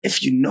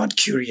if you're not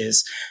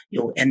curious,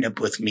 you'll end up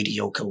with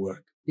mediocre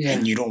work. Yeah.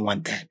 And you don't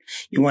want that.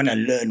 You want to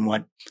learn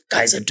what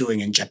guys are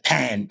doing in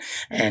Japan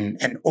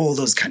and all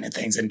those kind of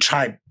things and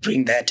try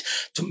bring that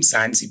to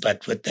Mzansi,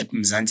 but with that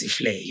Mzansi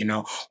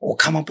flair, or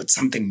come up with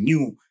something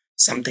new,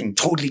 something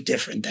totally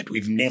different that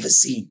we've never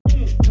seen.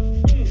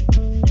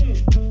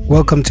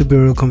 Welcome to Be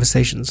Real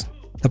Conversations,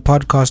 the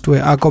podcast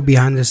where I go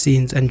behind the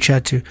scenes and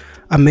chat to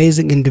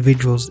amazing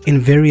individuals in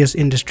various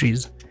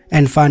industries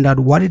and find out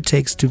what it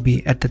takes to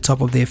be at the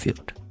top of their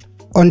field.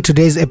 On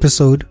today's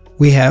episode,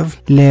 we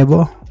have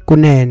Lebo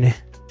Kunene.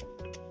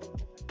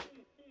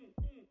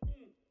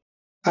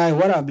 Hi,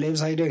 what up,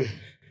 Lebs? How you doing?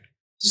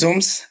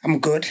 Zooms, I'm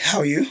good. How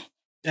are you?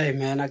 Hey,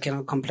 man, I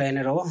cannot complain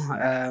at all.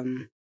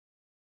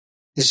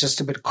 It's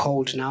just a bit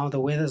cold now. The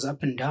weather's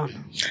up and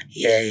down.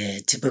 Yeah.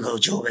 Typical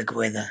Joburg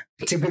weather.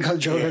 Typical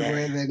Joburg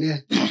weather,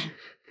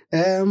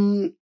 yeah.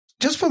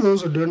 Just for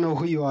those who don't know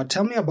who you are,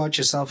 tell me about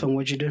yourself and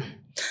what you do.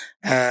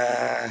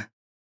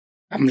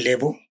 I'm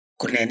Lebo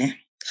Kunene,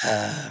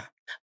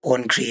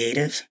 born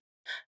creative,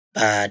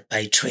 but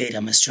by trade,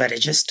 I'm a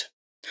strategist.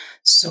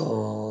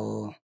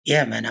 So,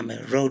 yeah, man, I'm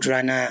a road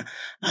runner.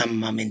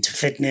 I'm into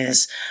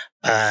fitness,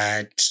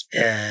 but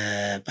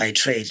by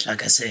trade,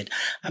 like I said,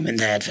 I'm in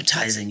the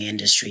advertising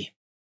industry.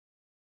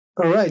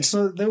 All right.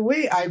 So the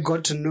way I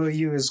got to know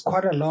you is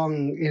quite a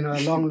long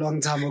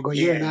time ago.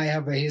 Yeah. You and I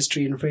have a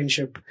history in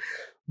friendship,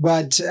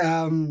 but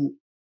I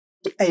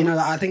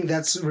think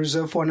that's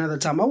reserved for another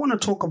time. I want to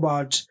talk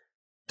about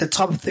the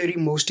top 30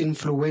 most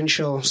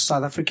influential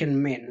South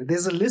African men.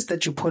 There's a list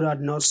that you put out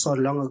not so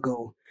long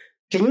ago.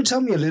 Can you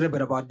tell me a little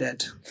bit about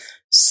that?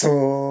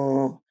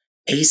 So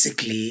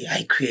basically,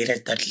 I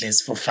created that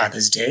list for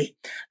Father's Day.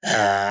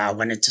 I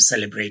wanted to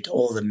celebrate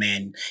all the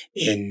men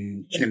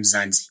in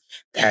Mzansi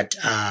that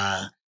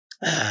are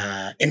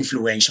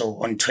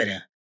influential on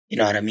Twitter. You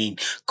know what I mean?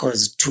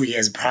 Because 2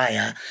 years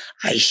prior,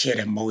 I shared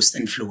a most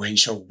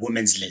influential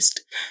women's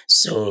list.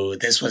 So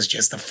this was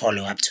just a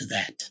follow-up to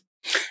that.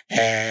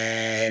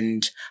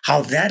 And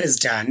how that is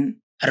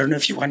done, I don't know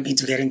if you want me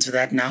to get into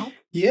that now.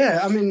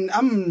 Yeah, I mean,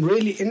 I'm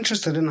really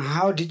interested in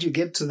how did you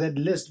get to that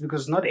list,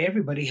 because not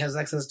everybody has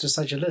access to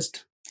such a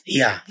list.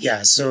 Yeah.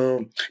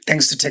 So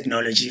thanks to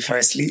technology,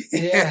 firstly.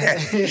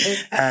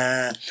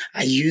 Yeah.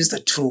 I used a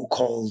tool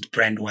called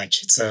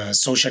Brandwatch. It's a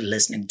social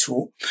listening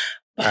tool.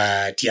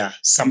 But yeah,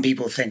 some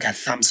people think I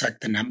thumbsuck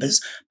the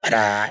numbers, but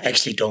I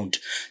actually don't.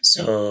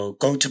 So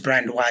go to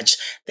Brandwatch.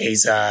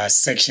 There's a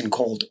section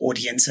called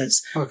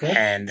audiences. Okay.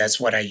 And that's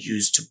what I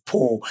use to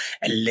pull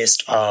a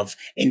list of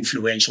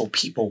influential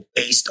people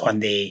based on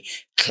their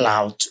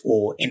clout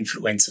or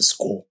influencer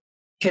score.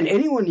 Can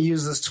anyone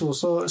use this tool?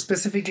 So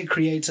specifically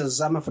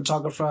creators. I'm a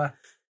photographer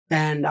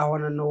and I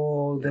want to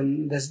know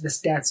the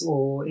stats,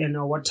 or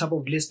what type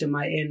of list am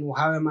I in, or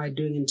how am I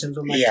doing in terms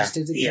of my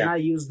statistics? Can I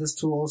use this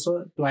tool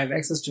also? Do I have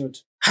access to it?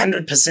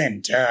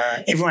 100%.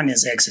 Everyone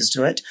has access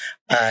to it,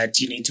 but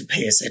you need to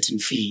pay a certain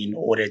fee in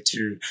order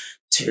to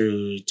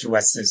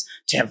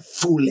have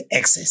full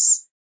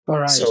access. All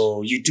right.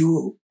 So you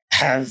do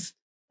have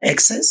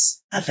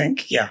access, I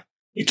think. Yeah.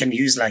 You can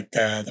use like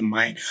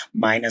the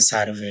minor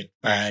side of it,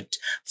 but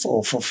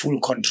for full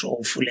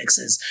control, full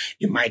access,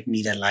 you might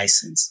need a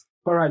license.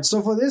 All right.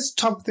 So for this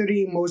top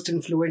 30 most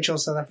influential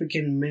South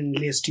African men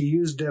list, you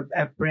used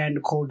a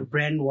brand called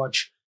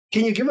Brandwatch.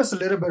 Can you give us a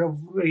little bit of,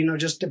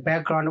 just the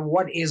background of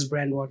what is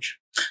Brandwatch?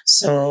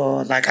 So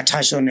like I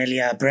touched on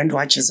earlier,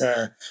 Brandwatch is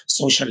a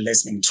social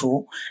listening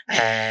tool,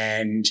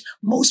 and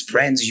most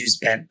brands use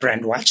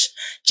Brandwatch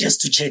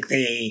just to check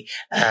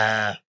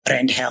their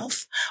brand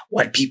health,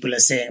 what people are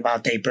saying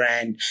about their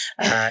brand.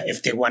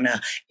 If they want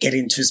to get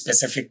into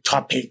specific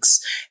topics,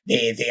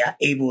 they are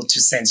able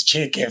to sense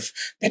check if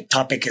that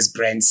topic is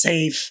brand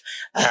safe.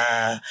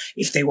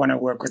 If they want to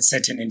work with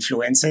certain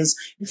influencers,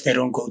 if they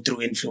don't go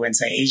through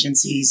influencer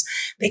agencies,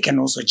 they can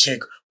also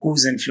check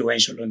who's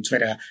influential on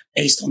Twitter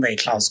based on their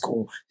clout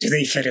score. Do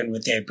they fit in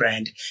with their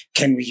brand?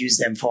 Can we use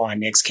them for our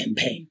next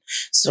campaign?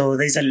 So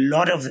there's a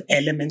lot of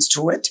elements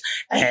to it,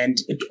 and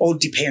it all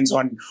depends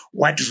on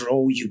what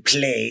role you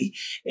play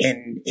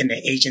in an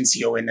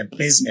agency or in a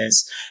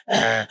business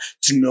to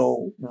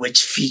know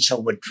which feature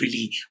would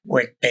really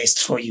work best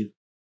for you.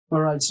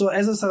 All right. So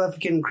as a South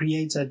African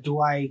creator, do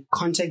I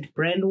contact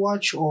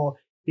Brandwatch, or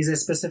is there a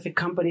specific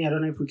company? I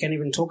don't know if we can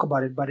even talk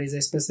about it, but is there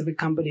a specific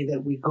company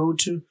that we go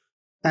to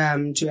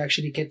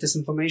actually get this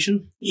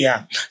information?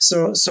 Yeah.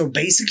 So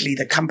basically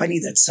the company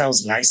that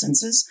sells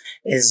licenses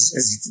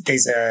is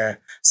there's a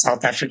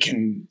South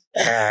African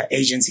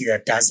agency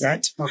that does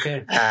that.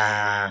 Okay.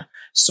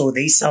 So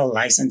they sell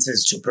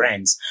licenses to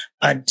brands.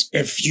 But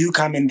if you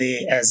come in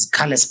there as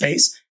Color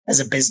Space, as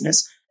a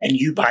business, and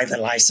you buy the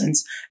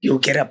license, you'll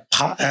get a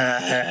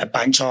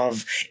bunch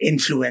of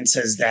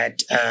influencers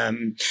that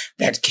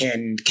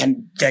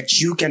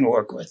you can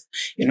work with.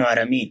 You know what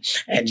I mean?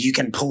 And you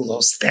can pull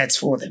those stats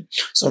for them.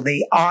 So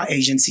they are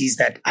agencies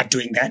that are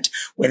doing that,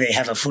 where they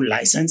have a full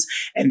license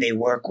and they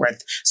work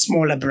with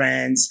smaller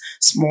brands,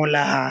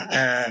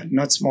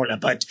 not smaller,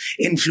 but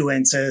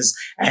influencers,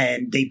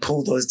 and they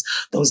pull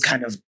those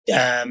kind of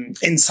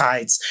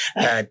insights,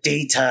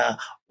 data,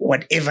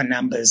 whatever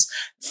numbers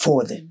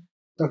for them.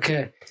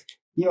 Okay.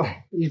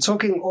 You're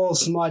talking all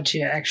smart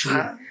here,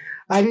 actually.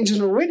 I need to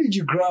know, where did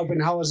you grow up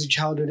and how was your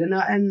childhood?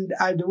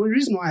 The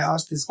reason why I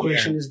asked this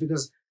question is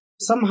because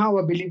somehow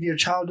I believe your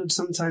childhood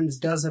sometimes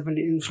does have an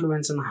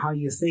influence on how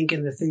you think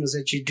and the things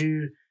that you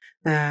do,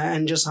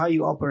 and just how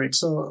you operate.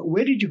 So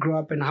where did you grow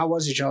up and how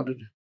was your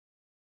childhood?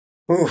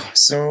 Oh,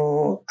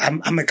 so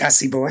I'm a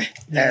Kasi boy.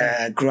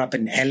 Grew up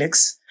in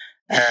Alex.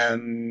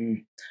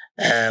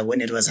 When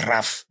it was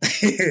rough,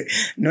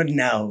 not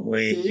now,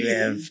 where you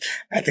have,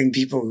 I think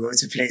people go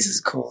to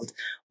places called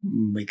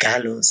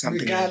Megalo,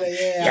 something. Megalo,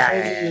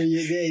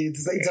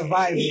 it's a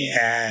vibe.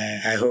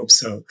 Yeah, I hope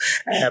so.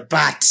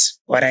 But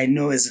what I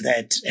know is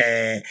that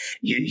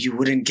you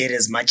wouldn't get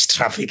as much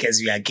traffic as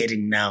you are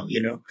getting now,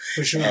 you know.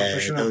 For sure.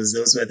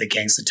 Those were the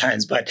gangster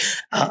times. But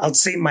I'll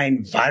say my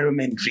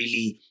environment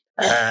really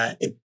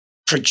it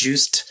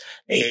produced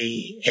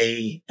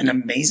an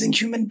amazing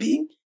human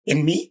being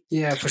in me.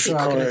 Yeah, for sure.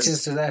 I can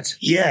attest to that.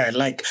 Yeah,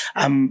 like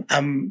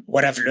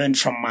what I've learned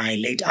from my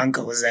late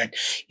uncle was that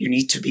you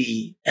need to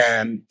be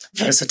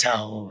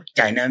versatile or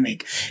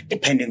dynamic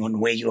depending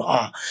on where you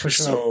are. For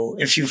sure. So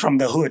if you're from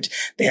the hood,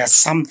 there are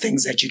some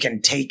things that you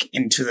can take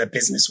into the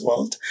business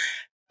world.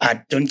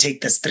 Don't take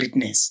the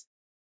streetness.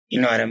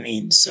 You know what I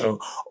mean? So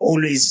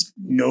always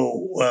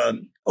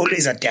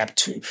always adapt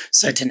to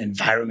certain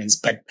environments,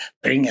 but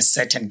bring a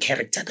certain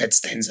character that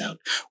stands out,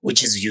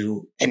 which is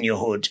you and your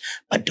hood,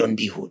 but don't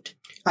be hood.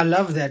 I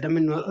love that. I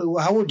mean,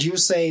 how would you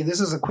say,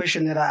 this is a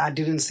question that I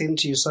didn't send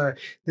to you, so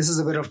this is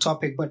a bit off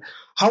topic, but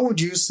how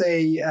would you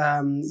say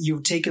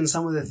you've taken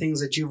some of the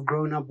things that you've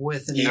grown up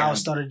with and now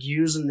started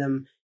using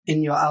them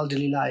in your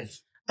elderly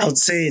life? I would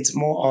say it's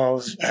more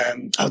of,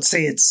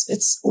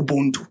 it's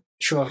Ubuntu.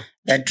 Sure.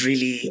 That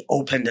really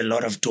opened a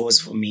lot of doors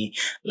for me,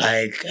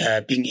 like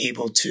being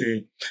able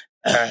to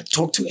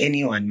talk to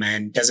anyone,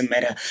 man. Doesn't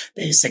matter,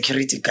 the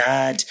security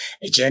guard,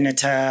 a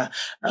janitor,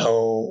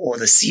 or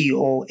the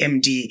CEO,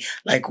 MD,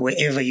 like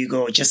wherever you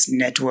go, just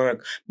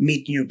network,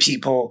 meet new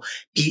people,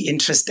 be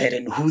interested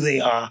in who they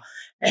are,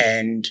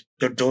 and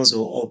your doors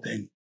will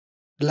open.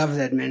 Love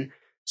that, man.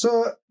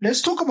 So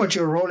let's talk about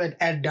your role at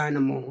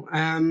AddDynamo.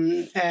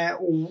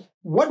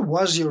 What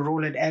was your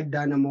role at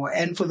AddDynamo?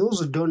 And for those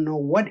who don't know,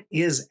 what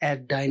is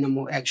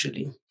AddDynamo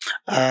actually?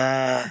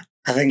 I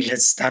think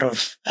let's start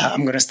off.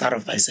 I'm going to start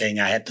off by saying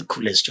I had the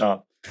coolest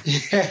job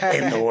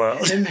in the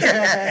world.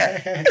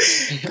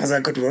 Because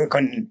I could work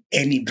on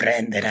any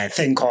brand that I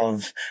think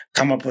of,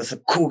 come up with a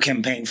cool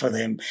campaign for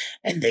them,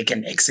 and they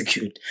can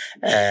execute.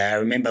 I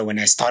remember when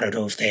I started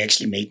off, they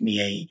actually made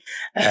me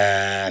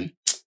a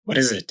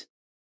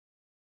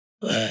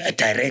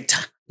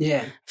director.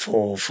 Yeah.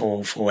 For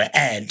an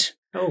ad.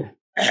 Oh.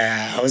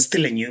 I was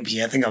still a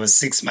newbie. I think I was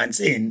 6 months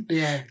in.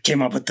 Yeah.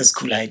 Came up with this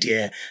cool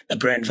idea. The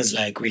brand was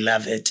like, "We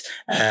love it.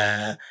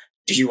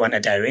 Do you want to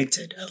direct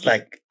it?" I was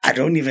like, I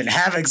don't even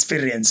have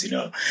experience, you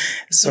know.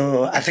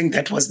 So I think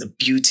that was the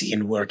beauty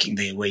in working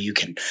there, where you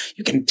can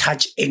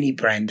touch any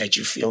brand that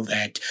you feel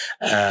that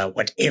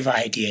whatever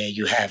idea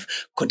you have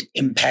could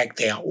impact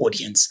their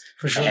audience.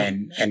 For sure.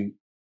 And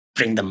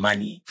bring the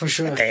money for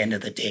sure at the end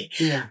of the day.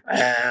 Yeah.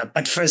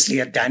 But firstly,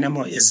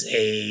 AddDynamo is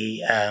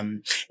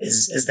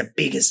is the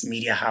biggest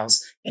media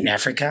house in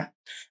Africa.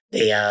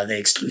 They are the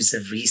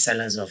exclusive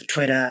resellers of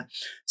Twitter,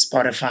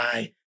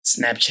 Spotify,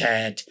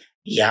 Snapchat,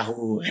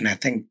 Yahoo, and I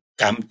think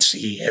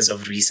Gumtree as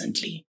of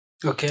recently.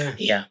 Okay.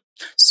 Yeah.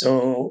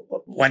 So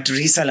what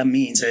reseller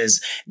means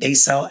is they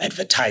sell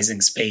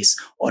advertising space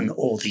on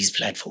all these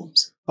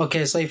platforms.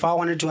 Okay, so if I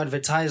wanted to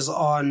advertise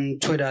on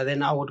Twitter,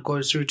 then I would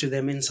go through to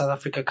them in South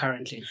Africa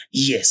currently.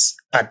 Yes,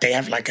 but they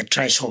have like a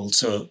threshold.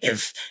 So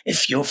if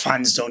your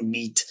funds don't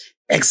meet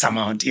X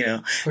amount, you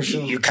know, for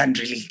sure, you can't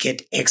really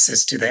get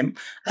access to them.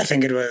 I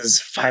think it was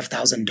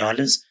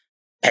 $5,000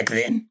 back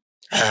then.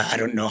 I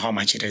don't know how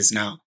much it is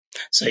now.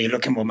 So you're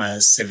looking for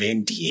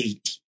 70,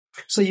 80.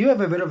 So you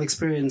have a bit of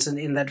experience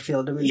in that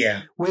field. I mean,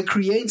 yeah. Were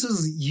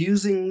creators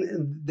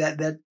using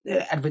that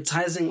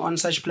advertising on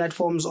such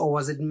platforms, or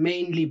was it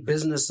mainly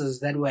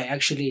businesses that were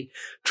actually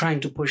trying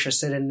to push a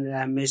certain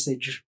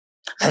message?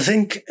 I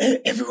think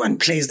everyone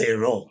plays their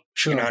role.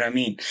 Sure. You know what I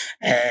mean?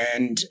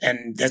 And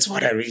that's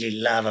what I really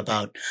love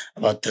about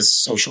this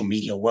social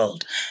media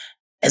world.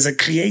 As a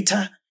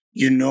creator,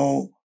 you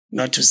know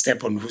not to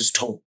step on whose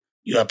toe.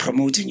 You are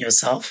promoting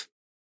yourself,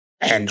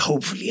 and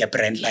hopefully a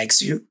brand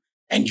likes you,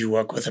 and you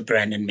work with a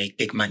brand and make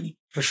big money.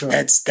 For sure.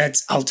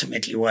 That's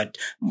ultimately what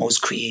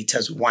most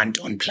creators want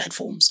on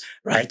platforms,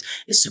 right?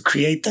 Is to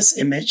create this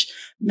image,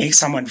 make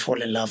someone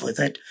fall in love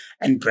with it,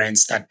 and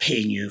brands start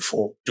paying you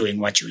for doing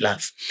what you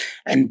love.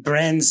 And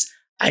brands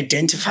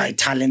identify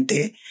talent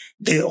there,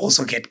 they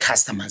also get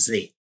customers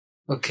there.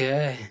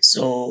 Okay.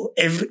 So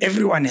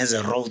everyone has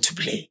a role to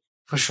play.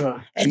 For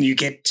sure. And you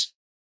get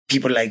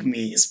people like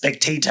me,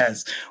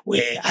 spectators,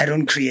 where I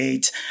don't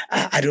create,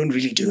 I don't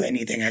really do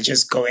anything. I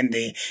just go in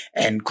there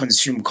and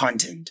consume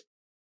content.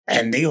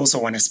 And they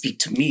also want to speak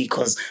to me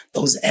because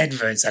those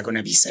adverts are going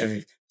to be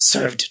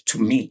served to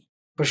me.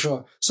 For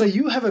sure. So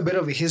you have a bit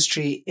of a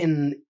history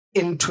in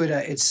Twitter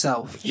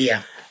itself.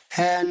 Yeah.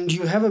 And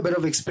you have a bit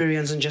of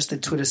experience in just the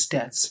Twitter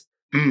stats.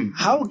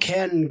 How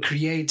can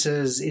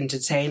creators,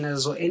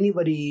 entertainers, or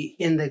anybody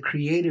in the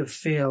creative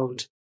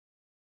field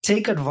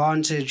take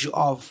advantage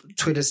of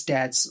Twitter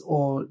stats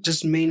or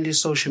just mainly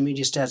social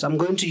media stats? I'm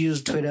going to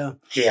use Twitter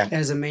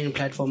as a main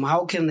platform.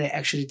 How can they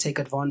actually take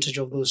advantage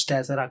of those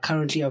stats that are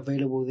currently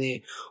available there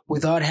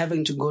without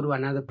having to go to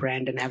another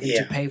brand and having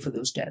to pay for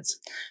those stats?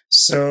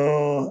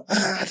 So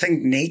I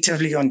think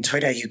natively on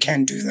Twitter, you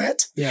can do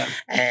that. Yeah.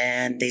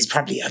 And there's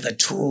probably other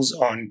tools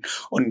on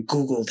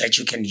Google that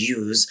you can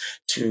use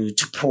to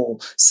pull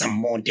some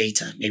more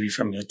data, maybe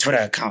from your Twitter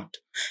account.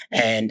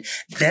 And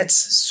that's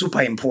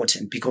super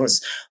important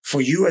because for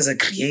you as a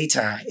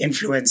creator,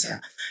 influencer,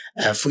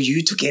 for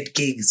you to get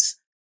gigs,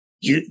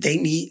 they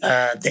need,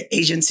 the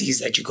agencies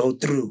that you go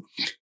through,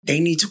 they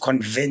need to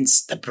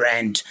convince the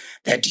brand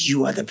that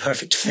you are the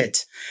perfect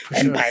fit.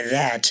 And by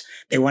that,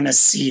 they want to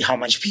see how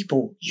much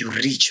people you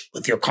reach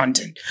with your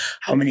content,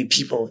 how many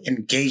people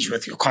engage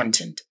with your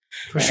content.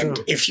 And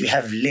if you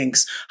have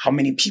links, how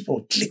many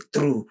people click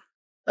through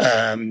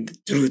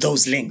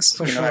those links.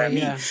 You know what I mean?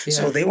 Yeah.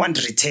 So they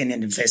want return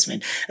on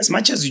investment. As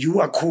much as you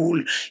are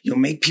cool, you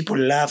make people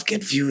laugh,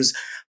 get views.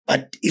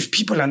 But if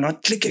people are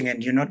not clicking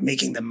and you're not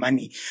making the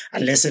money,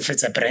 unless if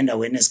it's a brand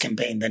awareness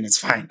campaign, then it's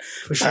fine.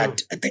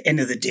 But at the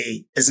end of the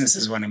day,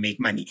 businesses want to make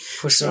money.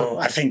 So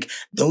I think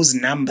those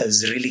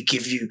numbers really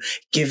give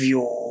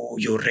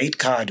your rate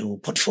card or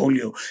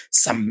portfolio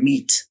some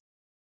meat.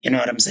 You know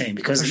what I'm saying?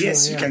 Because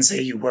you can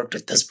say you worked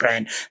with this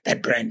brand,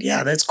 that brand.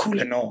 Yeah, that's cool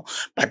and all,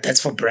 but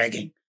that's for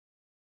bragging.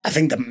 I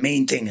think the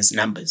main thing is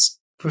numbers.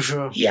 For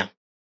sure. Yeah.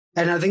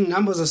 And I think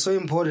numbers are so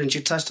important.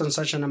 You touched on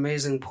such an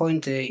amazing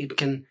point there. It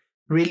can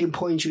really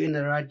point you in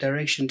the right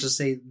direction to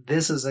say,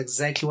 this is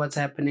exactly what's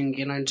happening,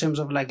 in terms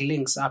of like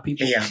links. Are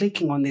people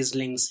clicking on these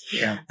links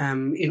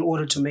in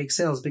order to make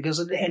sales? Because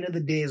at the end of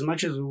the day, as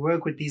much as we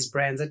work with these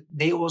brands,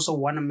 they also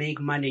want to make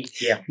money.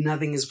 Yeah.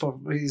 Nothing is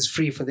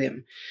free for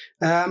them.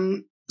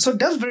 So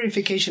does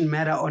verification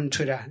matter on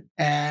Twitter?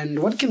 And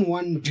what can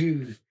one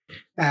do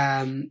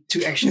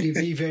to actually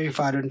be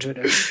verified on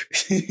Twitter?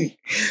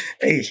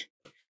 Hey,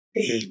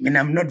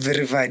 I'm not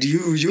verified.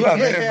 You are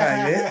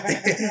verified.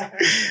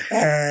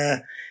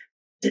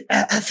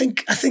 I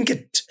think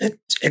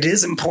it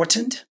is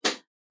important.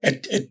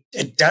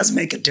 It does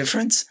make a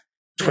difference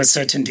to a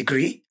certain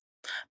degree.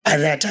 By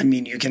that, I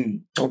mean, you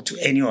can talk to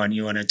anyone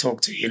you want to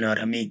talk to. You know what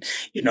I mean?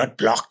 You're not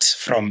blocked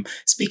from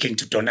speaking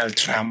to Donald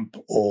Trump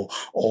or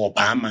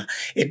Obama.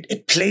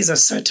 It plays a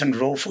certain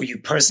role for you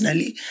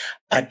personally,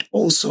 but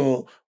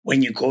also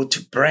when you go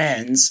to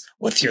brands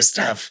with your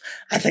stuff,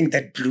 I think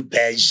that blue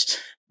badge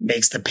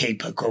makes the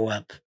paper go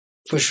up.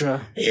 For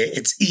sure.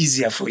 It's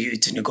easier for you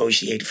to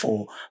negotiate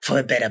for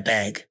a better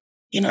bag.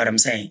 You know what I'm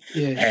saying?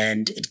 Yeah.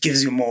 And it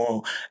gives you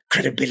more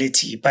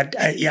credibility. But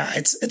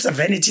it's a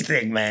vanity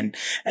thing, man.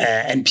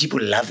 And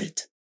people love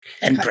it.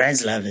 And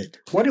brands love it.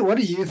 What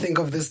do you think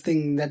of this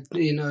thing that,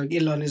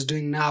 Elon is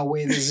doing now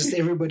where there's just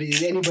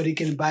anybody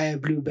can buy a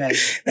blue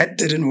badge? That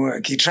didn't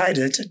work. He tried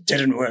it. It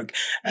didn't work.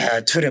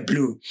 Twitter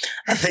Blue.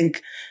 I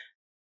think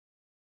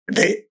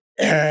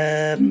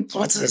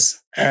what's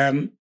this?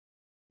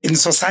 In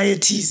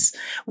societies,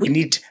 we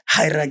need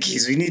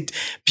hierarchies. We need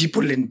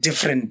people in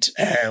different,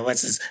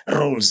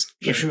 roles.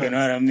 Sure. You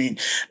know what I mean?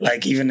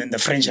 Like even in the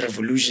French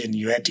Revolution,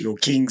 you had your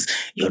kings,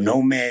 your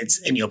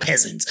nomads, and your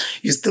peasants.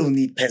 You still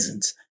need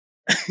peasants.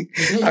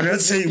 I'm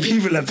not saying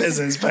people are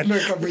peasants, but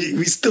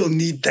we still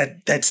need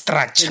that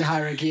structure. In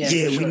hierarchy,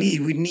 yeah,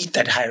 we need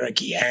that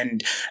hierarchy.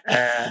 And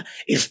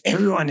if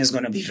everyone is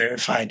going to be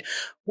verified,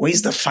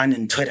 where's the fun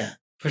in Twitter?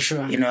 For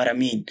sure. You know what I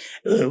mean?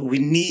 We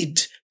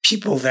need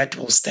people that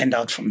will stand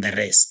out from the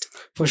rest.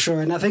 For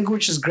sure. And I think,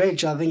 which is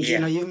great. I think,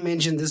 you've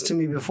mentioned this to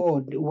me before.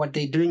 What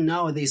they're doing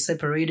now, they're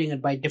separating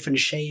it by different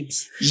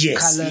shapes,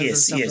 colors, and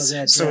stuff like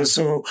that. So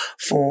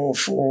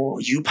for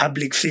you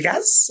public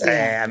figures,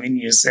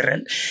 you,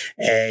 Cyril,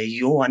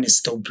 your one is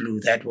still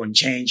blue. That won't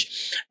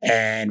change.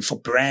 And for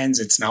brands,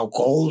 it's now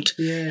gold.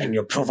 Yeah. And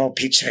your profile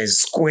picture is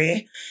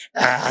square.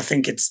 I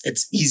think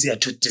it's easier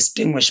to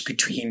distinguish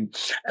between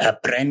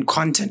brand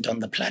content on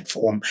the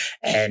platform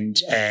and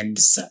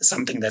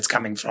something that's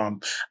coming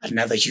from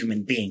another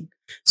human being.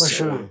 For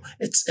sure.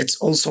 It's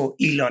also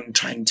Elon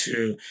trying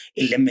to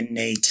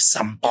eliminate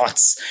some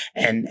bots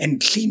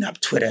and clean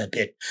up Twitter a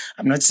bit.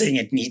 I'm not saying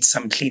it needs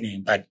some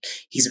cleaning, but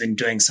he's been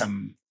doing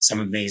some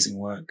amazing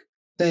work.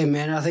 Hey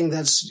man, I think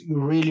that's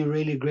really,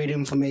 really great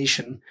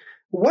information.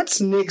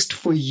 What's next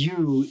for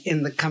you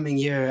in the coming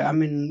year? I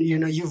mean,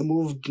 you've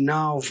moved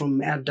now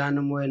from at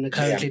Dynamo and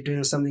currently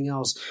doing something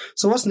else.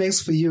 So what's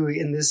next for you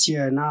in this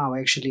year now,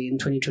 actually, in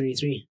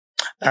 2023?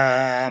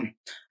 I'm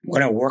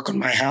going to work on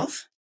my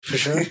health. For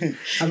sure.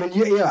 I mean,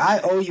 I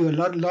owe you a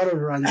lot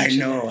of runs. I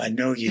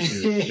know you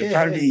do. You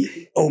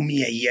probably owe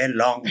me a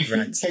year-long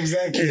runs.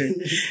 Exactly.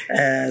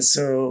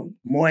 So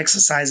more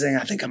exercising.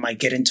 I think I might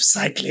get into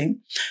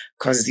cycling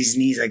because these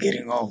knees are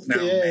getting old now.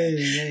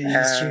 Yeah,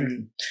 that's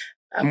true.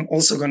 I'm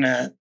also going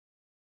to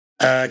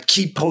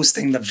keep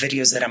posting the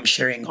videos that I'm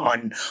sharing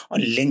on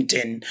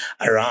LinkedIn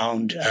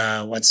around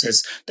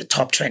the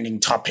top trending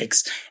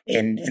topics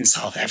in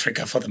South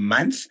Africa for the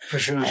month. For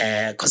sure.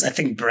 Because I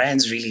think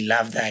brands really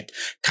love that.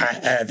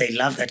 They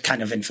love that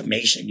kind of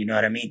information. You know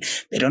what I mean?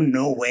 They don't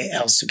know where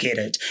else to get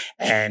it,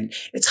 and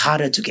it's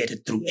harder to get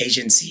it through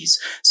agencies.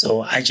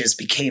 So I just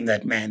became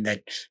that man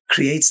that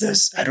creates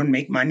this. I don't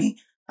make money.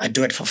 I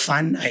do it for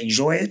fun. I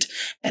enjoy it.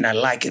 And I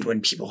like it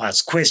when people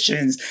ask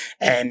questions,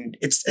 and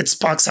it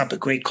sparks up a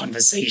great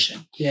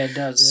conversation. Yeah, it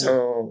does. Yeah.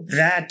 So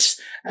that,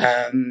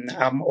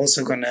 I'm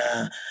also going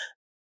to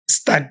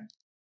start,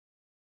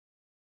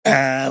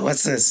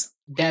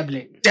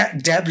 dabbling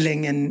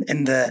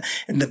in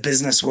the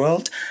business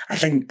world. I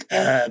think,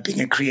 being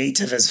a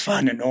creative is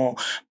fun and all,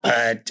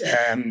 but,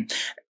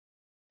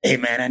 hey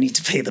man, I need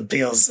to pay the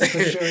bills. For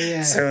sure,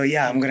 yeah. So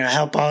yeah, I'm going to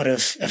help out a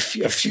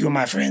few of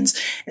my friends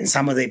in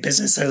some of their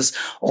businesses.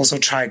 Also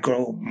try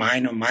grow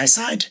mine on my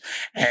side,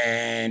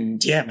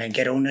 and yeah, man,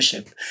 get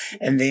ownership.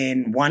 And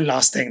then one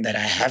last thing that I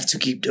have to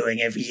keep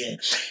doing every year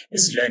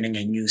is learning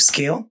a new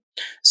skill.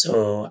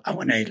 So I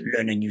want to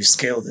learn a new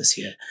skill this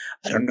year.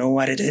 I don't know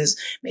what it is.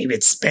 Maybe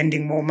it's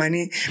spending more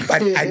money,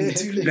 but I need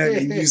to learn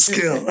a new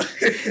skill.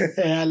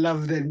 Yeah, I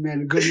love that,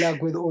 man. Good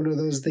luck with all of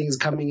those things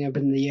coming up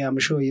in the year. I'm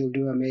sure you'll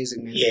do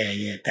amazing, man.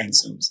 Yeah.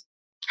 Thanks, Holmes.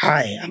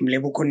 Hi, I'm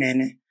Lebo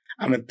Kunene.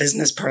 I'm a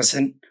business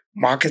person,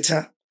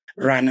 marketer,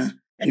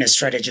 runner, and a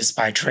strategist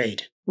by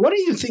trade. What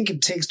do you think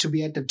it takes to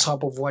be at the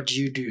top of what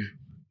you do?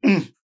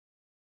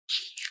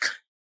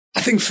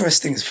 I think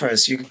first things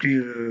first, you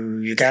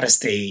gotta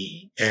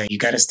stay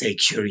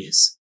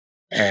curious.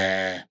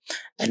 I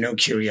know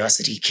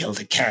curiosity killed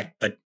a cat,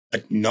 but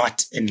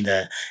not in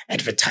the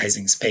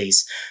advertising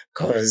space.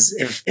 Cause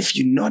if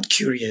you're not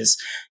curious,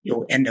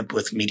 you'll end up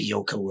with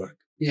mediocre work.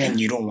 Yeah. And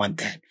you don't want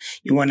that.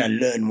 You want to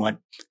learn what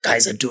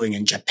guys are doing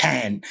in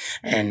Japan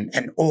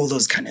and all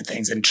those kind of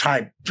things, and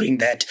try bring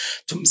that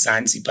to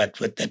Mzansi, but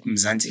with that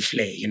Mzansi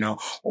flair,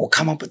 or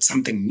come up with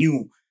something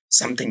new,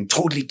 something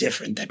totally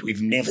different that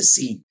we've never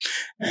seen.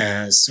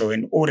 So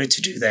in order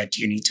to do that,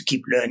 you need to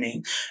keep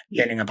learning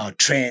about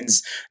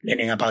trends,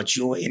 learning about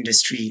your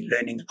industry,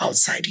 learning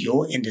outside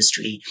your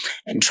industry,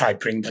 and try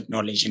bring that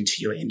knowledge into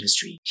your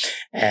industry.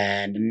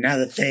 And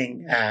another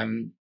thing,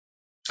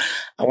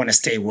 I want to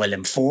stay well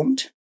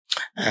informed.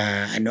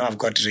 I know I've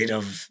got rid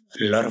of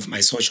a lot of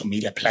my social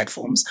media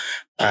platforms,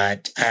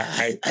 but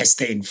I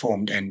stay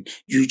informed, and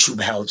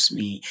YouTube helps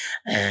me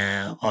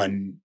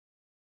on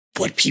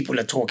what people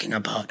are talking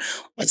about,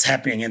 what's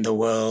happening in the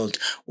world,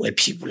 where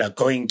people are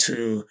going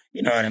to,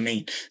 you know what I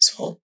mean?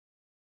 So,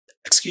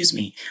 excuse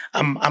me,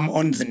 I'm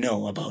on the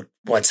know about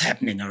what's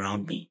happening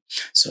around me.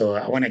 So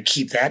I want to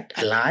keep that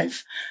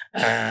alive.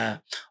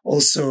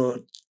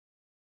 Also,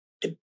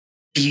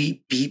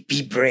 be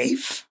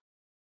brave.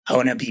 I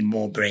want to be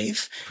more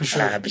brave. For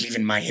sure. I believe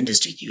in my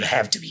industry, you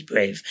have to be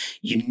brave.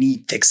 You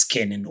need thick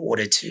skin in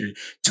order to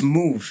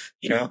move.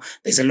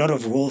 There's a lot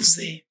of wolves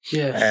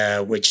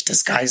there, which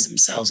disguise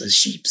themselves as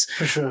sheeps.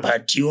 For sure.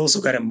 But you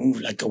also got to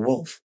move like a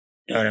wolf.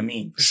 You know what I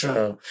mean? For sure.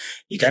 So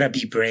you got to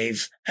be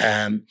brave.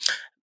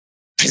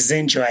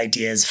 Present your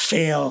ideas,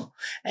 fail.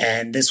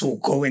 And this will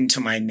go into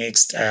my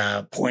next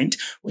point,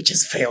 which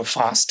is fail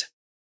fast.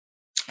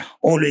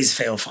 Always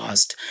fail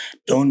fast.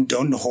 Don't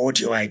hoard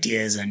your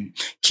ideas and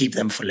keep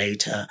them for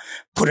later.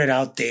 Put it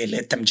out there.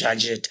 Let them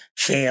judge it.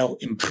 Fail,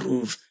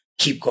 improve,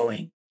 keep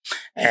going.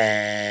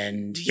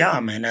 And yeah,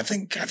 man, I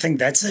think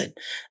that's it.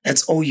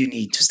 That's all you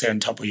need to stay on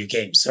top of your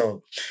game.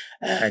 So,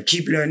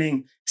 keep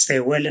learning, stay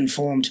well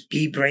informed,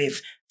 be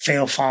brave,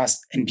 fail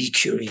fast, and be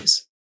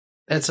curious.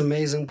 That's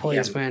amazing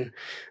points, man.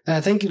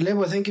 Thank you,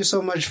 Lebo. Thank you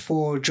so much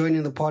for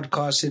joining the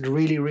podcast. It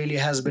really, really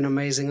has been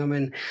amazing. I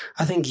mean,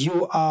 I think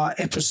you are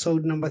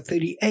episode number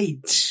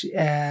 38.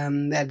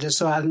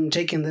 So I'm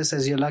taking this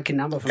as your lucky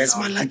number from That's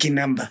now. My lucky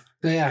number.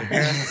 Yeah.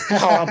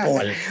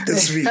 Powerball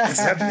this week. It's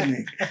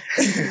happening.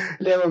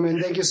 Lebo,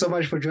 man, thank you so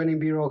much for joining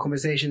B-Roll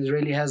Conversations. It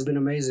really has been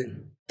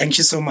amazing. Thank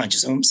you so much,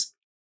 Zooms.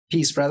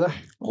 Peace, brother.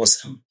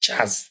 Awesome.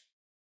 Cheers.